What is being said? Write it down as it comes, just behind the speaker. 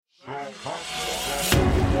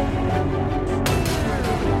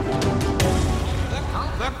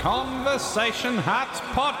Conversation Hat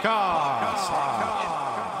Podcast.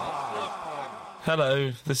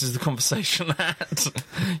 Hello, this is the Conversation Hat.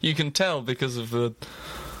 You can tell because of the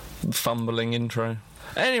fumbling intro.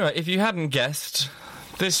 Anyway, if you hadn't guessed,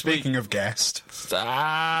 this week... Speaking of guest.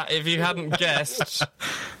 If you hadn't guessed,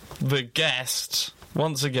 the guest,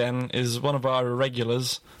 once again, is one of our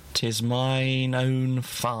irregulars. 'Tis mine own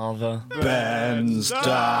father. Ben's dad.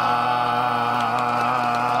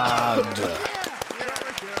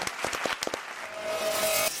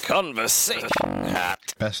 Conversation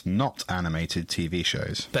Hat. Best not animated TV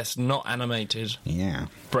shows. Best not animated. Yeah.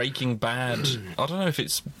 Breaking Bad. I don't know if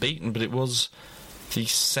it's beaten, but it was the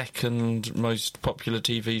second most popular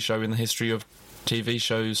TV show in the history of TV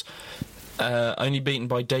shows. Only beaten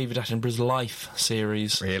by David Attenborough's Life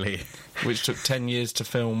series. Really? Which took 10 years to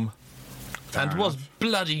film. And was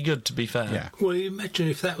bloody good, to be fair. Yeah. Well, imagine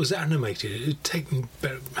if that was animated. It'd take them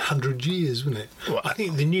about 100 years, wouldn't it? Well, I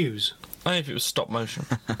think the news. Only if it was stop motion.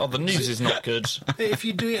 Oh, the news is not good. If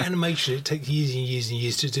you do animation, it takes years and years and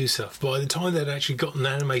years to do stuff. By the time they'd actually got an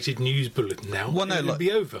animated news bulletin out, it would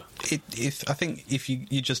be over. I think if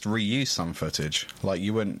you just reuse some footage, like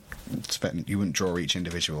you wouldn't draw each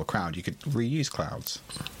individual crowd. You could reuse clouds,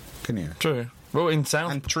 couldn't you? True. Well, in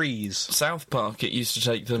trees. South Park, it used to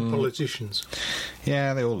take them... Politicians.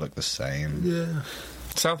 Yeah, they all look the same. Yeah.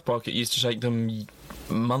 South Park, it used to take them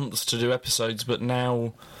months to do episodes, but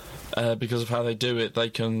now, because of how they do it, they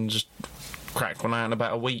can just crack one out in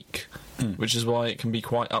about a week, which is why it can be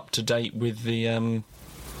quite up to date with the...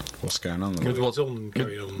 what's going on? With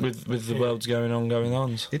the world's going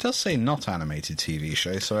on. It does say not animated TV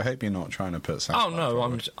show, so I hope you're not trying to put something. Oh no,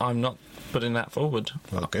 forward. I'm not putting that forward.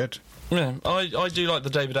 Well, good. Yeah, I do like the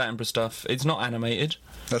David Attenborough stuff. It's not animated.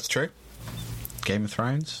 That's true. Game of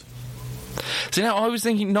Thrones. See, now I was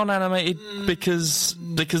thinking non-animated because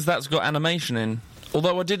that's got animation in.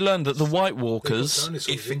 Although I did learn that the White Walkers,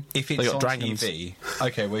 if it's got on dragons. TV,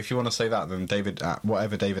 okay. Well, if you want to say that, then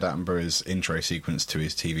whatever David Attenborough's intro sequence to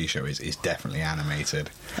his TV show is definitely animated.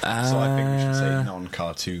 So I think we should say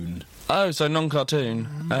non-cartoon. Oh, so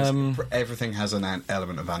non-cartoon. Everything has an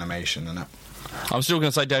element of animation in it. I'm still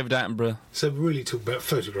going to say David Attenborough. So we're really talking about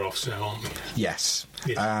photographs now, aren't we? Yes.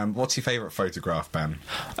 Yeah. What's your favourite photograph, Ben?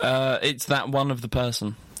 It's that one of the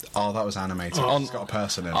person. Oh, that was animated. It's got a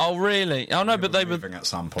person in it. Oh, really? Oh no, but they were moving at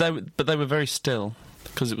some point. They were very still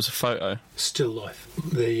because it was a photo. Still life.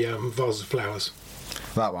 The vase of flowers.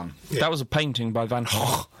 That one. Yeah. That was a painting by Van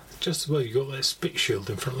Gogh. Just as well you got that spit shield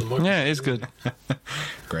in front of the microphone. Yeah, it is good.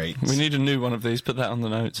 Great. We need a new one of these. Put that on the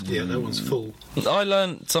notes. Yeah, that one's full. I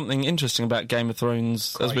learned something interesting about Game of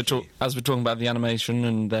Thrones as we're talking about the animation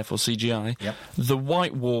and therefore CGI. Yep. The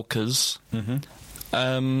White Walkers. Mm-hmm.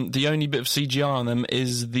 The only bit of CGI on them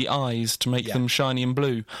is the eyes to make them shiny and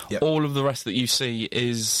blue. Yep. All of the rest that you see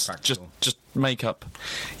is practical. just makeup.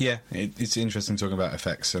 Yeah, it's interesting talking about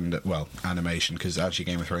effects and, animation, because actually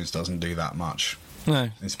Game of Thrones doesn't do that much.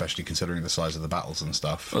 No. Especially considering the size of the battles and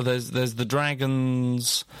stuff. Well, there's the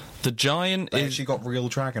dragons. The giant They actually got real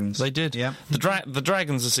dragons. They did. Yeah. The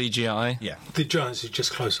dragons are CGI. Yeah. The giants are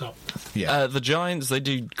just close up. Yeah. The giants, they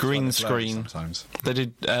do green screen. Sometimes. They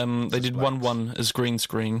did 1-1 as green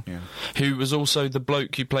screen. Yeah. Who was also the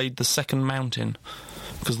bloke who played the second Mountain,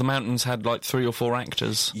 because the Mountains had like 3 or 4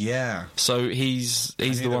 actors. Yeah. So he's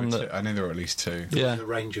the one that. I know there were at least 2. Yeah. The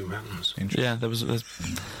range of mountains. Yeah. There's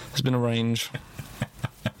been a range.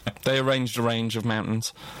 They arranged a range of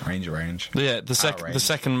mountains. Range. Yeah. The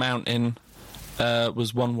second mountain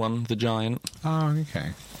was 1-1. The giant. Oh,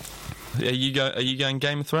 okay. Are you going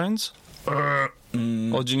Game of Thrones? Or do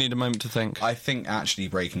you need a moment to think? I think actually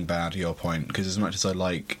Breaking Bad, to your point, because as much as I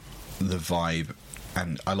like the vibe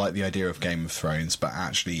and I like the idea of Game of Thrones, but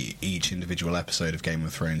actually each individual episode of Game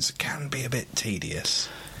of Thrones can be a bit tedious.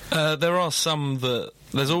 There are some that...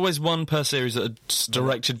 There's always one per series that's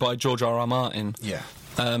directed by George R.R. Martin. Yeah.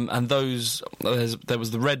 And those... There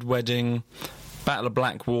was The Red Wedding, Battle of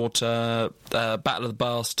Blackwater, Battle of the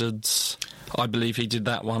Bastards. I believe he did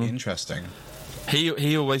that one. Interesting.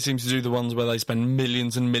 He always seems to do the ones where they spend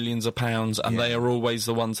millions and millions of pounds, and they are always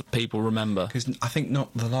the ones that people remember. Because I think not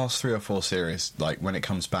the last 3 or 4 series, like when it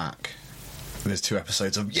comes back, there's 2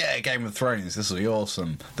 episodes of Game of Thrones, this will be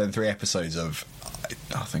awesome. Then 3 episodes of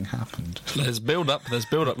nothing happened. There's build up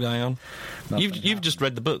going on. You've just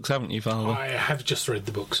read the books, haven't you, Father? I have just read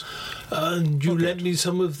the books. And you lent me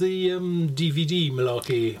some of the DVD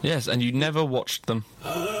malarkey. Yes, and you never watched them.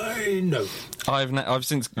 No. I've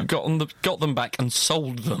since got them back and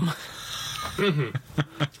sold them.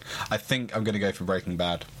 I think I'm going to go for Breaking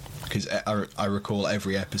Bad. because I recall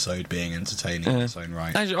every episode being entertaining in its own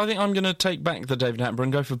right. Actually, I think I'm going to take back the David Attenborough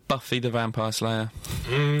and go for Buffy the Vampire Slayer.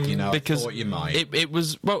 You know, Because I thought you might. It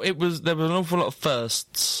was there were an awful lot of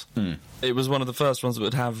firsts. It was one of the first ones that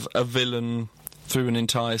would have a villain through an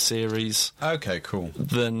entire series. Okay, cool.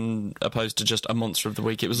 Than opposed to just a monster of the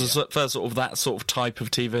week. It was the first sort of that sort of type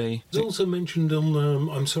of TV. It's also mentioned on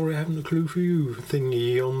I'm Sorry I Haven't a Clue for You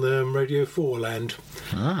thingy on Radio 4 land.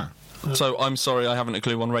 So I'm sorry I haven't a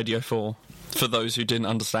clue on Radio 4. For those who didn't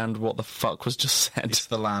understand what the fuck was just said. It's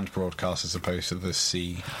the land broadcast as opposed to the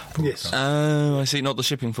sea Yes. broadcast. Oh, I see, not the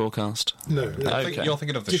shipping forecast. No. Okay. You're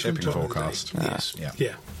thinking of the Different shipping time of the day. forecast. Yes.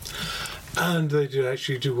 Yeah. And they do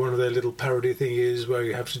actually do one of their little parody things where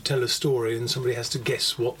you have to tell a story and somebody has to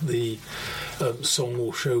guess what the song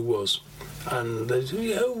or show was. And they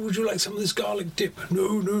say, would you like some of this garlic dip?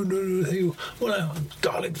 No. They go, well,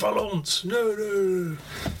 garlic volants. No.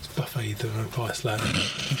 It's Buffet the Vampire Slayer.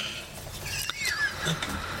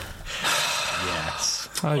 Yes.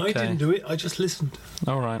 Okay. I didn't do it, I just listened.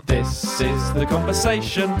 Alright. This is the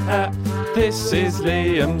conversation app. This is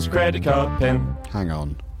Liam's credit card pin. Hang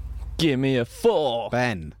on. Give me a 4.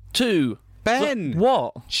 Ben. 2. Ben!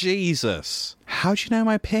 What? Jesus. How do you know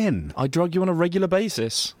my PIN? I drug you on a regular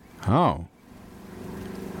basis. Oh.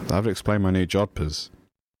 That would explain my new jodhpurs.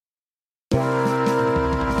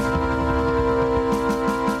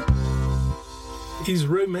 Is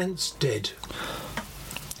romance dead?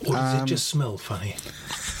 Or does it just smell funny?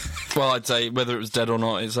 Well, I'd say whether it was dead or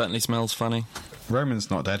not, it certainly smells funny. Roman's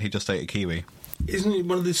not dead, he just ate a kiwi. Isn't it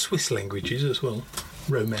one of the Swiss languages as well?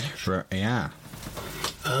 Romance. Yeah.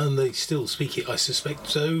 And they still speak it, I suspect.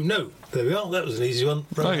 So, no. There we are. That was an easy one.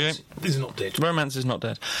 Romance is not dead. Romance is not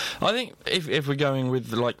dead. I think if we're going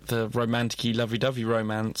with, like, the romantic-y, lovey-dovey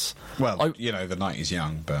romance... Well, the 90s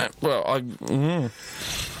young, but...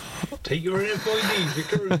 Take your NFID,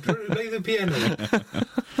 Victor, and play the piano.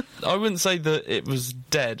 I wouldn't say that it was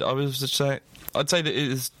dead. I'd say that it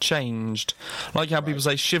has changed. Like how people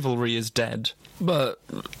say chivalry is dead. But,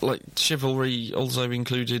 like, chivalry also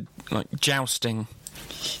included, like, jousting.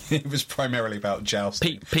 It was primarily about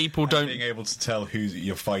jousting. People don't... being able to tell who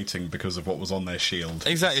you're fighting because of what was on their shield.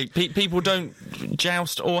 Exactly. People don't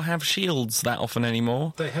joust or have shields that often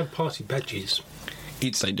anymore. They have party badges.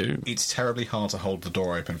 They do. It's terribly hard to hold the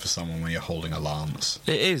door open for someone when you're holding a lance.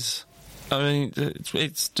 It is. I mean,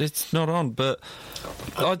 it's not on, but...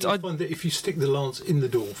 I find that if you stick the lance in the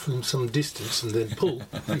door from some distance and then pull,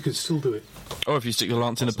 you could still do it. Or if you stick the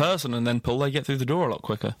lance in a person and then pull, they get through the door a lot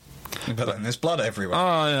quicker. But then there's blood everywhere. Oh,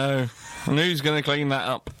 I know. And who's going to clean that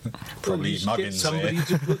up? Probably Get Muggins somebody here.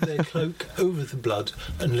 to put their cloak over the blood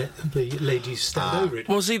and let the ladies stand over it.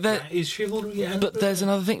 Well, see, that is chivalry. But there's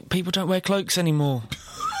another thing. People don't wear cloaks anymore.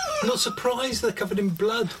 Not surprised they're covered in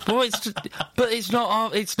blood. Well, but it's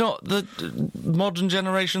not the modern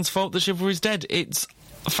generation's fault that chivalry's dead. It's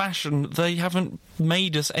fashion. They haven't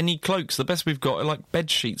made us any cloaks. The best we've got are like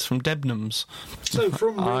bed sheets from Debenhams. So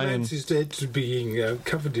from romance is dead to being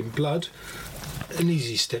covered in blood, an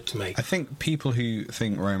easy step to make. I think people who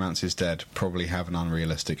think romance is dead probably have an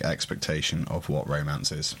unrealistic expectation of what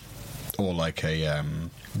romance is. Or like a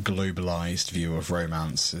globalised view of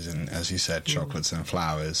romance, as you said, chocolates and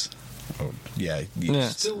flowers. Or,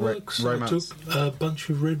 Still works. Romance. I took a bunch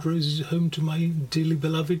of red roses home to my dearly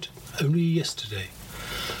beloved only yesterday.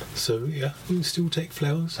 So, yeah, we still take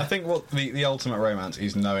flowers. I think what the ultimate romance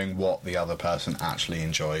is knowing what the other person actually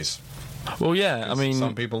enjoys. Well, yeah, I mean...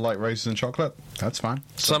 Some people like roses and chocolate. That's fine.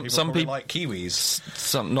 Some people like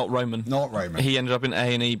kiwis. Not Roman. Not Roman. He ended up in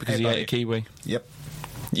A&E because he ate a kiwi. Yep.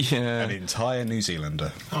 Yeah. An entire New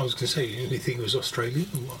Zealander. I was going to say, you didn't think it was Australian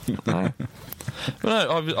or what? No. Well,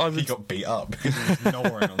 no, I would... He got beat up because he was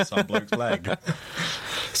gnawing on some bloke's leg.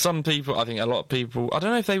 Some people, I think a lot of people, I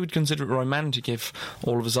don't know if they would consider it romantic if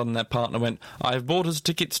all of a sudden their partner went, I've bought us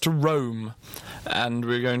tickets to Rome and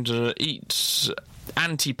we're going to eat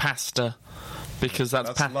antipasta because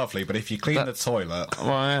that's lovely, but if you clean the toilet,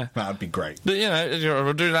 that would be great. But,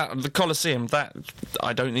 we'll do that at the Colosseum. That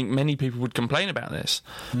I don't think many people would complain about this.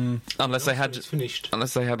 Unless they had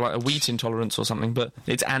like a wheat intolerance or something, but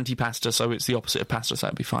it's antipasta, so it's the opposite of pasta, so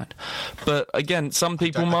that'd be fine. But again, some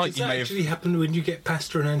people might... Does that actually happen when you get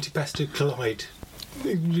pasta and antipasta collide?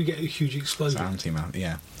 You get a huge explosion.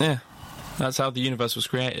 Yeah. Yeah. That's how the universe was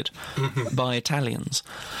created. By Italians.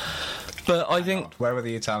 But I think... Where were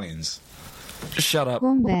the Italians? Shut up.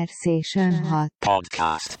 Conversation Hot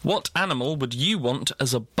Podcast. What animal would you want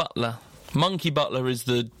as a butler? Monkey butler is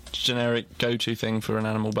the generic go-to thing for an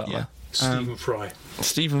animal butler. Stephen Fry.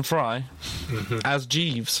 Stephen Fry? As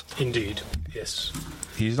Jeeves? Indeed, yes.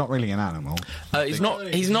 He's not really an animal. He's not.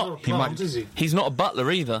 He's a not. plant, is he? He's not a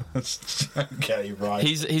butler either. Okay, right.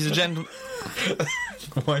 He's a gentleman.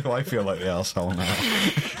 Why do I feel like the arsehole now?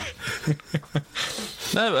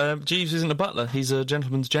 No, Jeeves isn't a butler. He's a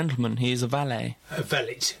gentleman's gentleman. He is a valet. A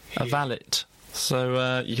valet. A valet.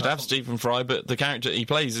 So you could have Stephen Fry, but the character he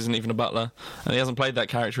plays isn't even a butler, and he hasn't played that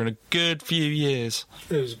character in a good few years.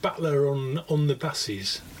 There was a butler on the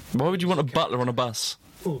buses. Why would you want a butler on a bus?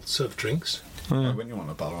 Oh, serve drinks. Why wouldn't you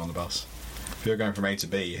want a butler on the bus? If you're going from A to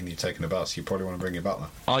B and you're taking a bus, you probably want to bring your butler.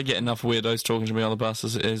 I get enough weirdos talking to me on the bus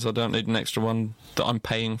as it is. I don't need an extra one that I'm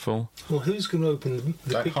paying for. Well, who's going to open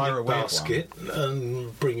the Don't hire a picnic weird basket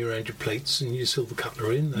and bring you around your plates and your silver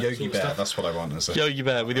cutlery in? That Yogi sort of Bear, stuff? that's what I want as a... Yogi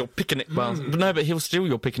Bear with your picnic basket. No, but he'll steal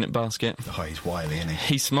your picnic basket. Oh, he's wily, isn't he?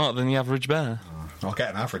 He's smarter than the average bear. I'll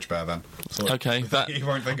get an average bear then. So Okay, you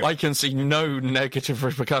won't think of I can see no negative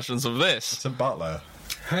repercussions of this. It's a butler.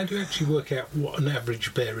 How do you actually work out what an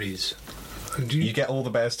average bear is? And do You get all the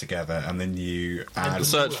bears together and then you add...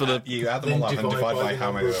 Search for the- You add them then all up and divide by the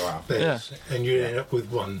how many number there of are. bears, and you end up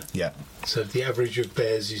with one. Yeah, So the average of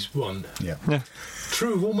bears is one. yeah. Yeah,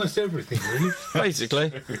 True of almost everything, really.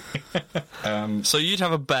 basically. So you'd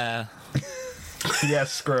have a bear. Yeah,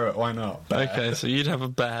 screw it, why not? Bear. Okay, so you'd have a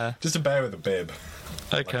bear. Just a bear with a bib.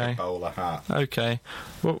 Like Okay, a bowler hat. okay.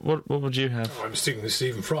 What would you have? I'm sticking with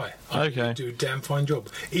Stephen Fry. I think Okay. he'd do a damn fine job,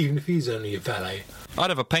 even if he's only a valet. I'd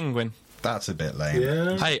have a penguin. That's a bit lame.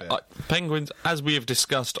 Yeah. Hey, penguins, as we have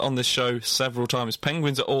discussed on this show several times,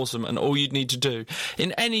 penguins are awesome, and all you'd need to do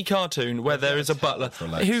in any cartoon where there is a butler, for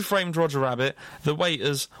legs. Who Framed Roger Rabbit, the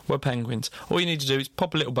waiters were penguins. All you need to do is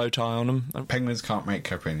pop a little bow tie on them. Penguins can't make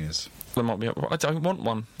caipirinhas. There might be. I don't want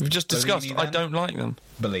one. We've just discussed. Bellini, I then? don't like them.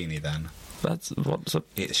 Bellini then. That's what's up.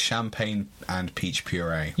 It's champagne and peach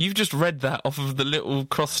puree. You've just read that off of the little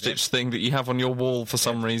cross-stitch thing that you have on your wall for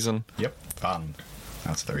some reason. Yep, fun.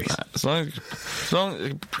 That's the reason. As long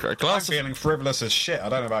a I'm glass of feeling frivolous as shit. I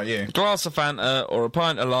don't know about you. glass of Fanta or a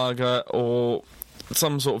pint of lager or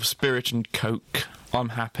some sort of spirit and Coke, I'm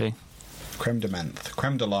happy. Creme de menthe,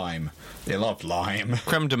 creme de lime. You love lime.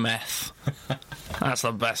 Creme de meth. That's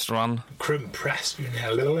the best one. Creme pressed.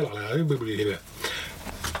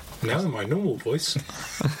 Now in my normal voice.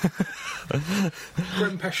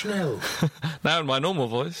 Creme passionelle. Now in my normal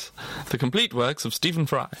voice, the complete works of Stephen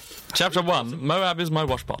Fry. Chapter 1, Moab is my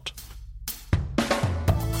washpot.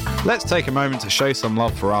 Let's take a moment to show some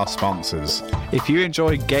love for our sponsors. If you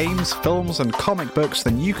enjoy games, films and comic books,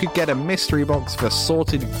 then you could get a mystery box of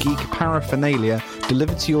assorted geek paraphernalia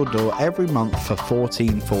delivered to your door every month for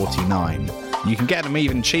 $14.49. You can get them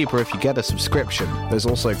even cheaper if you get a subscription. There's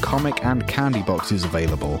also comic and candy boxes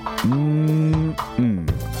available.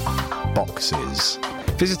 Boxes.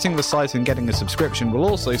 Visiting the site and getting a subscription will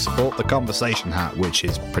also support the Conversation Hat, which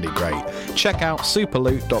is pretty great. Check out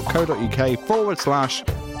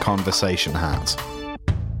superloot.co.uk/Conversation Hat.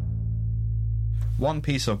 One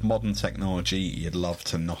piece of modern technology you'd love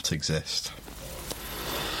to not exist.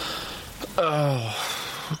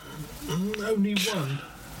 Only one.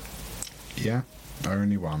 Yeah,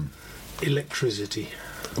 only one. Electricity.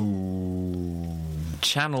 Ooh.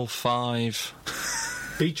 Channel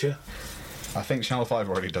 5. Beecher. I think Channel 5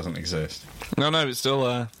 already doesn't exist. No, it's still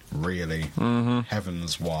there. Really?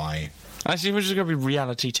 Heavens, why? Actually, we're just going to be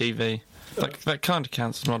reality TV. That kind of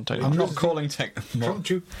counts as modern I'm technology. not calling tech... Don't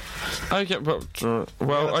you? Okay, but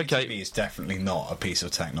Reality okay. TV is definitely not a piece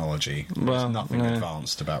of technology. Well, There's nothing no.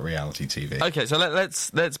 advanced about reality TV. Okay, so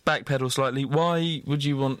let's backpedal slightly. Why would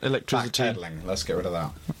you want electricity? Backpedaling. Let's get rid of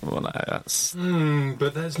that. Well, no, that's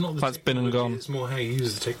But that's not the That's been and technology, gone. It's more how you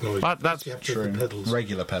use the technology. That's you have to True. have the pedals.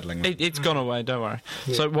 Regular pedaling. it's gone away. Don't worry.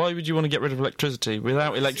 So why would you want to get rid of electricity?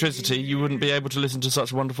 Without electricity, you wouldn't be able to listen to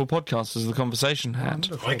such wonderful podcasts as the Conversation Hat.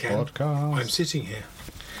 I can. Podcast. I'm sitting here.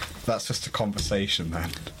 That's just a conversation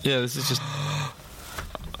then. Yeah, this is just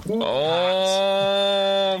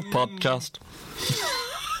podcast.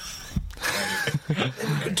 We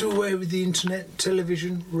could do away with the internet,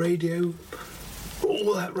 television, radio,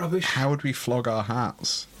 all that rubbish. How would we flog our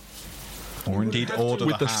hats? Or indeed have to. order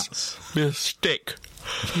With the the hats? With a stick.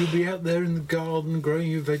 You'll be out there in the garden growing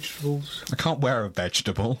your vegetables. I can't wear a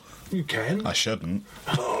vegetable. You can. I shouldn't.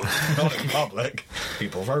 Not in public.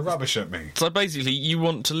 People throw rubbish at me. So basically, you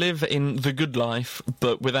want to live in the good life,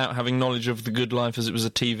 but without having knowledge of the good life as it was a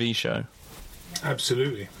TV show.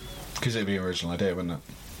 Absolutely. Because it'd be an original idea, wouldn't it?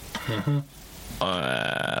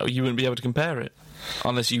 You wouldn't be able to compare it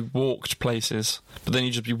unless you walked places, but then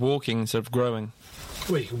you'd just be walking instead of growing.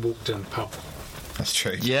 Well, you can walk down the pub. That's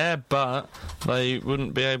true. Yeah, but they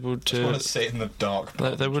wouldn't be able I just want to. to sit in the dark.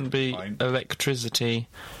 There wouldn't be Fine. electricity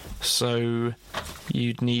so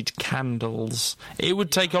you'd need candles. It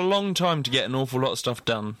would take a long time to get an awful lot of stuff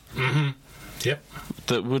done. Yep.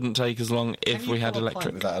 That wouldn't take as long if we had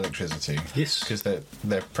electric. Without electricity, Yes. because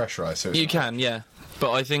they're pressurised. So it's You not- can, yeah.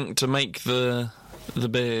 But I think to make the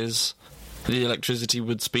beers, the electricity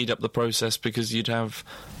would speed up the process because you'd have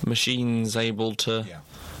machines able to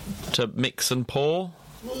mix and pour.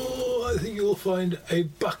 Oh, I think you'll find a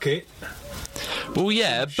bucket, Well,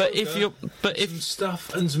 yeah, but if sugar, you're some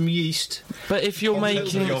stuff and some yeast. but if you're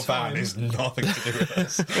making Your van is nothing to do with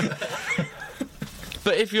us.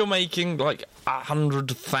 but if you're making like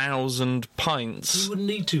 100,000 pints. You wouldn't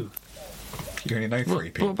need to. You only know 3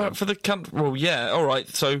 people. What about for the country? Well, yeah, all right.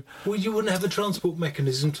 So Well, you wouldn't have a transport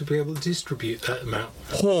mechanism to be able to distribute that amount.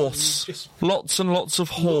 horse, Just- lots and lots of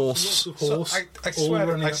horse. Lots of horse. I all swear,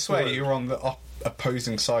 running I up the swear road. you were on the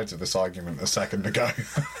opposing sides of this argument a second ago,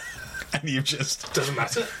 and you just Doesn't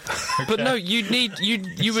matter. But no, you'd need you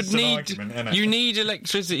would just an need argument, innit? you need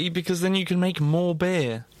electricity because then you can make more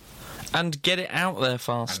beer and get it out there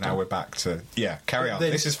faster. And now we're back to carry on.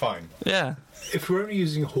 Then- This is fine. Yeah. If we're only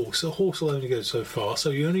using a horse will only go so far,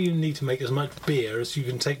 so you only need to make as much beer as you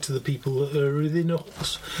can take to the people that are within a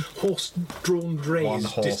horse-drawn drays One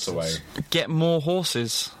horse distance. away. Get more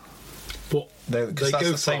horses. What? Because They that's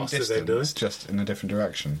go the same faster then, do distance, they? just in a different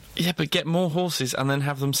direction. Yeah, but get more horses and then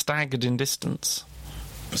have them staggered in distance.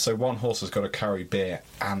 So one horse has got to carry beer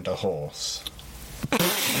and a horse.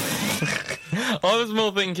 I was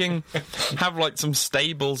more thinking have like some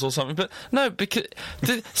stables or something, but no, because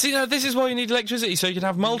this is why you need electricity, so you can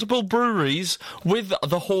have multiple breweries with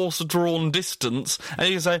the horse-drawn distance, and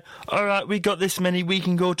you can say, "All right, we got this many, we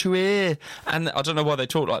can go to here." And I don't know why they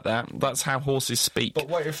talk like that. That's how horses speak. But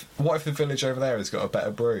what if the village over there has got a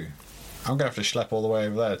better brew? I'm going to have to schlep all the way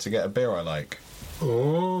over there to get a beer I like.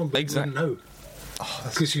 Oh, but Exactly. no.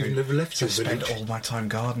 Because you've never left I your spend village. all my time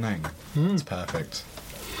gardening. It's perfect.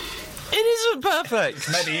 It isn't perfect.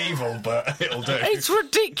 Medieval, but it'll do. It's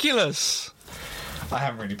ridiculous. I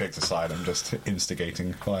haven't really picked a side. I'm just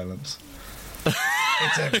instigating violence.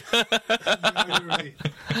 Literally,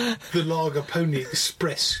 the Lager Pony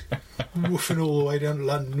Express, woofing all the way down to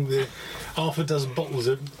London with half a dozen bottles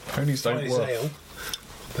of Ponies don't finest work. ale.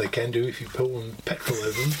 They can do if you put on petrol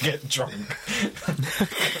over them. Get drunk.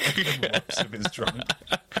 Whoops if it's drunk.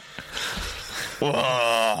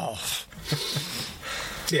 Whoa.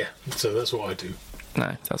 Yeah, so that's what I do.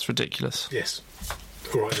 No, that's ridiculous. Yes.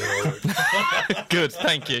 All right, then I'll Good,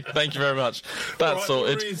 thank you very much. That's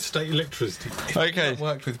sorted. Reinstate electricity. Okay. It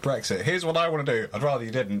worked with Brexit. Here's what I want to do. I'd rather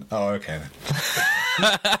you didn't. Oh, okay then.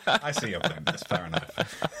 I see your point. That's fair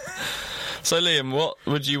enough. So, Liam, what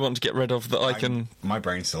would you want to get rid of that I can... My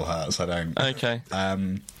brain still hurts. I don't. Okay.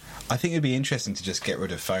 I think it'd be interesting to just get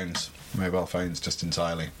rid of phones, mobile phones, just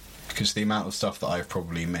entirely. Because the amount of stuff that I've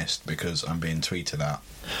probably missed because I'm being tweeted at.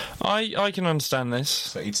 I can understand this.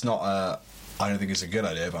 So it's not I don't think it's a good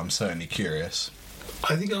idea, but I'm certainly curious.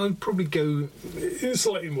 I think I would probably go in a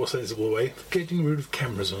slightly more sensible way, getting rid of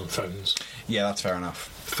cameras on phones. Yeah, that's fair enough.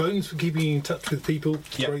 Phones for keeping in touch with people,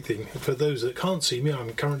 Yep. great thing. For those that can't see me,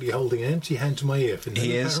 I'm currently holding an empty hand to my ear. For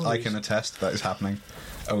He is. I apparently can attest that is happening.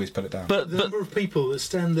 Always put it down. But the number of people that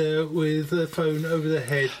stand there with their phone over their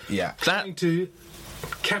head, yeah. trying to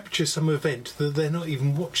capture some event that they're not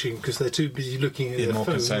even watching because they're too busy looking at You're their more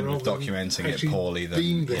phone. concerned with rather than documenting it actually poorly than-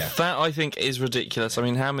 being there. yeah. that, I think, is ridiculous. I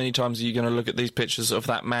mean, how many times are you going to look at these pictures of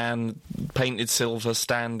that man painted silver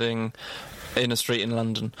standing in a street in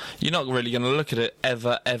London? You're not really going to look at it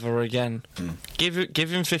ever again. Give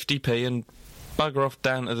him 50p and bugger off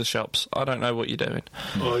down to the shops. I don't know what you're doing.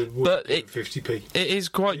 I would But give it- 50p. It is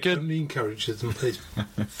quite It good. only encourages them. There's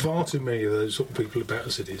far too many of those sort of people about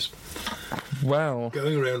as it is. Wow.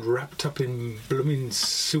 Going around wrapped up in blooming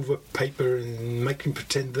silver paper and making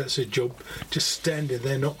pretend that's a job, just standing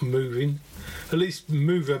there not moving. At least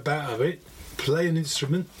move about a bit, play an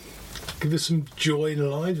instrument, give us some joy in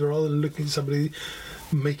life rather than looking at somebody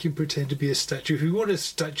making pretend to be a statue. If you want a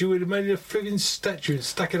statue, we'd have made a frigging statue and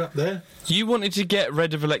stuck it up there. You wanted to get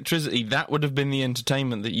rid of electricity. That would have been the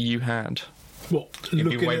entertainment that you had. What? be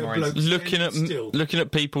Looking way at a more bloke Looking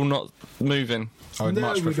at people not moving. I would no,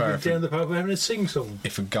 much we'd prefer have if, been down the pub having a sing-song.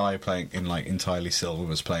 if a guy playing in like entirely silver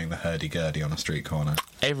was playing the hurdy-gurdy on a street corner.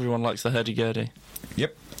 Everyone likes the hurdy-gurdy.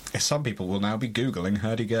 Yep. Some people will now be Googling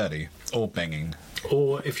hurdy-gurdy or banging.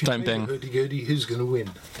 Or if you Don't play bing. the hurdy-gurdy, who's going to win?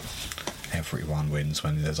 Everyone wins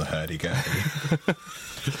when there's a hurdy-gurdy.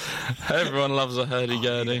 Everyone loves a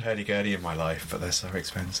hurdy-gurdy. Hurdy-gurdy in my life, but they're so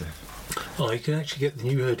expensive. Oh, you can actually get the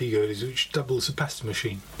new hurdy-gurdies, which doubles the pasta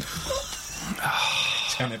machine.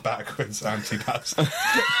 Turn it backwards, anti-pasta.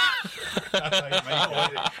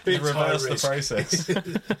 You It's reverse high the process.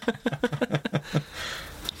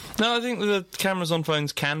 No, I think the cameras on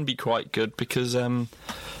phones can be quite good because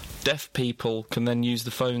deaf people can then use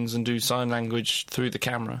the phones and do sign language through the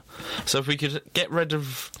camera. So if we could get rid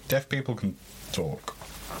of... Deaf people can talk.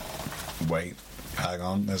 Wait, hang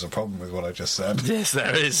on. There's a problem with what I just said. Yes,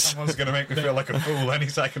 there is. Someone's going to make me feel like a fool any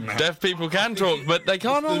second now. Deaf people can talk, but they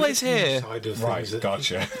can't always hear. Right,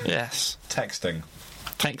 gotcha. Yes. Texting.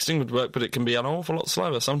 Texting would work, but it can be an awful lot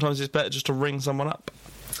slower. Sometimes it's better just to ring someone up.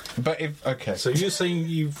 But if... Okay. So you're saying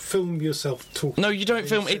you film yourself talking? No, you don't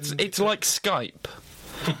film. It's like Skype.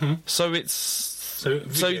 So it's... So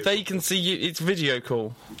they can see you. It's video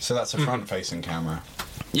call. So that's a front-facing camera.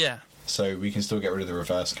 Yeah. So we can still get rid of the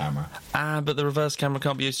reverse camera. But the reverse camera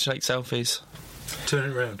can't be used to take selfies.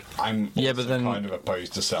 Turn it around. I'm Yeah, also but then- kind of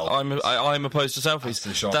opposed to selfies. I'm opposed to selfies. That's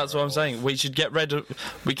the genre That's what I'm of- saying. We should get rid of...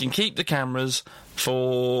 We can keep the cameras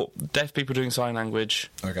for deaf people doing sign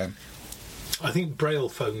language. Okay. I think Braille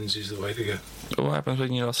phones is the way to go. What happens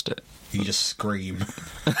when you lost it? You just scream.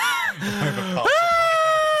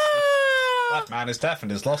 That man is deaf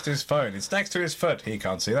and has lost his phone. It's next to his foot. He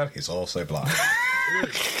can't see that. He's also blind.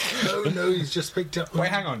 No, he's just picked up... Wait,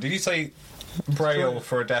 hang on. Did you say Braille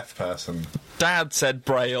for a deaf person? Dad said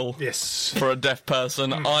Braille Yes. for a deaf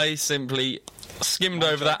person. I simply skimmed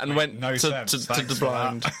over that and went No to sense. the Thanks for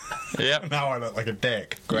blind. Yep. Now I look like a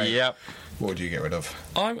dick. Great. Yep. What would you get rid of?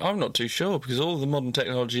 I'm not too sure because all the modern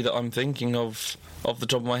technology that I'm thinking of off the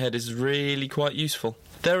top of my head is really quite useful.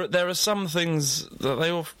 There are some things that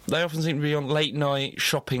they often seem to be on late night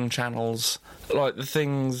shopping channels, like the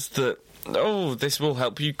things that this will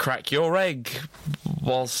help you crack your egg,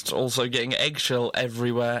 whilst also getting eggshell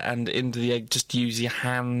everywhere and into the egg. Just use your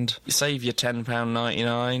hand. Save your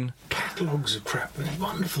 £10.99. Catalogues of crap. It's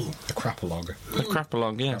wonderful. A crapalog. A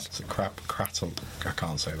crapalog, yes. It's a crattle. I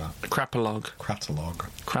can't say that. Crapalog. Crattalog.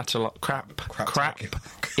 Crattalog. Crap. Craptagulon.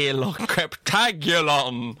 Earlog.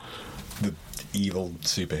 Creptagulon. The evil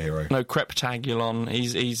superhero. No, Creptagulon.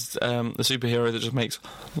 He's the superhero that just makes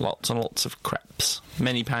lots and lots of crepes.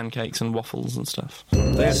 Many pancakes and waffles and stuff.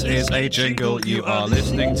 This is a jingle. You are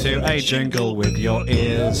listening to a jingle with your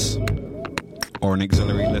ears. Or an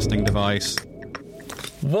auxiliary listening device.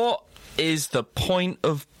 What is the point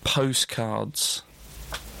of postcards?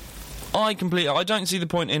 I don't see the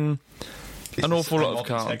point in an awful lot of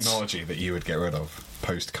cards. Technology that you would get rid of.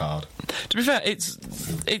 Postcard. To be fair, it's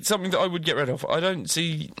something that I would get rid of. I don't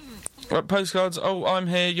see postcards. Oh, I'm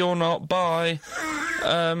here, you're not. Bye.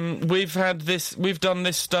 We've done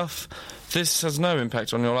this stuff. This has no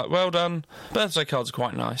impact on your life. Well done. Birthday cards are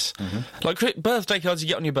quite nice. Mm-hmm. Like birthday cards you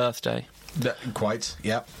get on your birthday. Quite.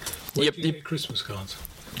 Yep. Where do you get Christmas cards?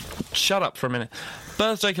 Shut up for a minute.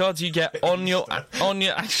 Birthday cards you get on your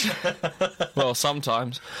well,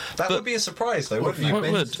 sometimes. That would be a surprise, though, wouldn't it? What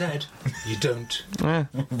would? Instead, you don't.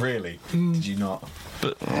 Really? Did you not?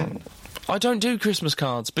 But I don't do Christmas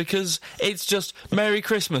cards because it's just Merry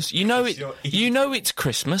Christmas. You know it's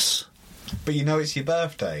Christmas. But you know it's your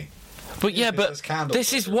birthday. But yeah, but there's candles.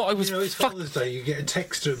 this is what I was. It's Father's Day. You get a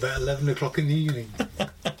text at about 11 o'clock in the evening.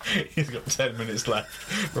 He's got 10 minutes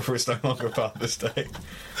left before it's no longer Father's Day.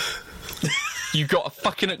 You got a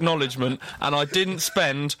fucking acknowledgement, and I didn't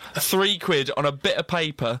spend £3 on a bit of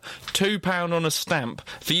paper, £2 on a stamp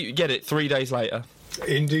for you to get it 3 days later.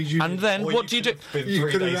 Indeed, you. And then what do you do? You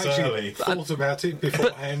could have actually early. thought about it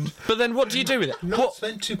beforehand. But then what do you do with it? Not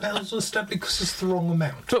spend £2 on a stamp because it's the wrong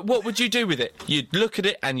amount. But what would you do with it? You'd look at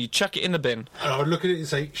it and you'd chuck it in the bin. And I would look at it and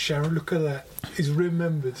say, Sharon, look at that. It's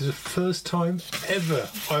remembered. It's the first time ever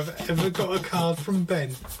I've ever got a card from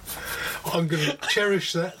Ben. I'm going to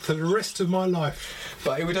cherish that for the rest of my life.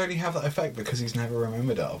 But it would only have that effect because he's never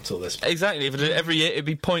remembered it up till this point. Exactly. If I did it every year, it'd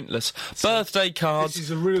be pointless. Birthday cards. This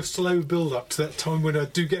is a real slow build-up to that time when I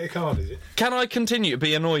do get a card, is it? Can I continue to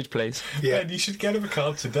be annoyed, please? Yeah. Ben, you should get him a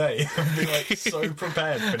card today and be like so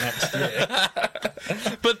prepared for next year.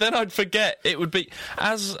 But then I'd forget. It would be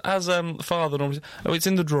as father normally says, oh, it's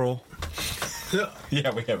in the drawer.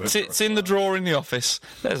 Yeah, we have a It's in the drawer in the office.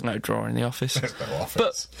 There's no drawer in the office. There's no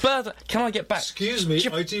office. But can I get back? Excuse me,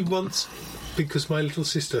 I did once, because my little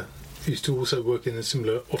sister used to also work in a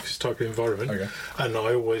similar office type of environment, Okay. and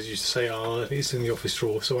I always used to say, it's in the office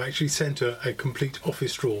drawer, so I actually sent her a complete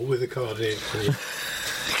office drawer with a card in it.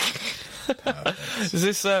 Is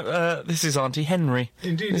this this is Auntie Henry?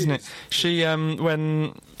 Indeed, isn't it it? is. She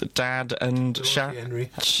when the Dad and Henry.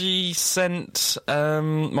 she sent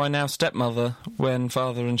my now stepmother when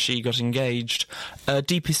Father and she got engaged a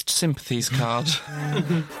deepest sympathies card.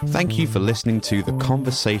 Thank you for listening to the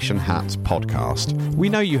Conversation Hat podcast. We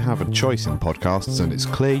know you have a choice in podcasts, and it's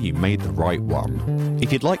clear you made the right one.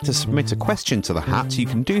 If you'd like to submit a question to the Hat, you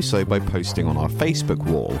can do so by posting on our Facebook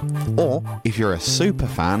wall. Or, if you're a super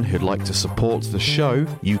fan who'd like to support the show,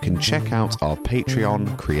 you can check out our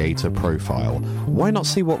Patreon creator profile. Why not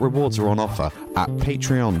see what rewards are on offer at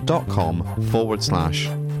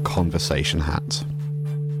patreon.com/Conversation Hat.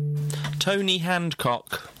 Tony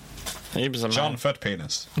Handcock. He was a man. John Foot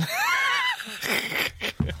Penis.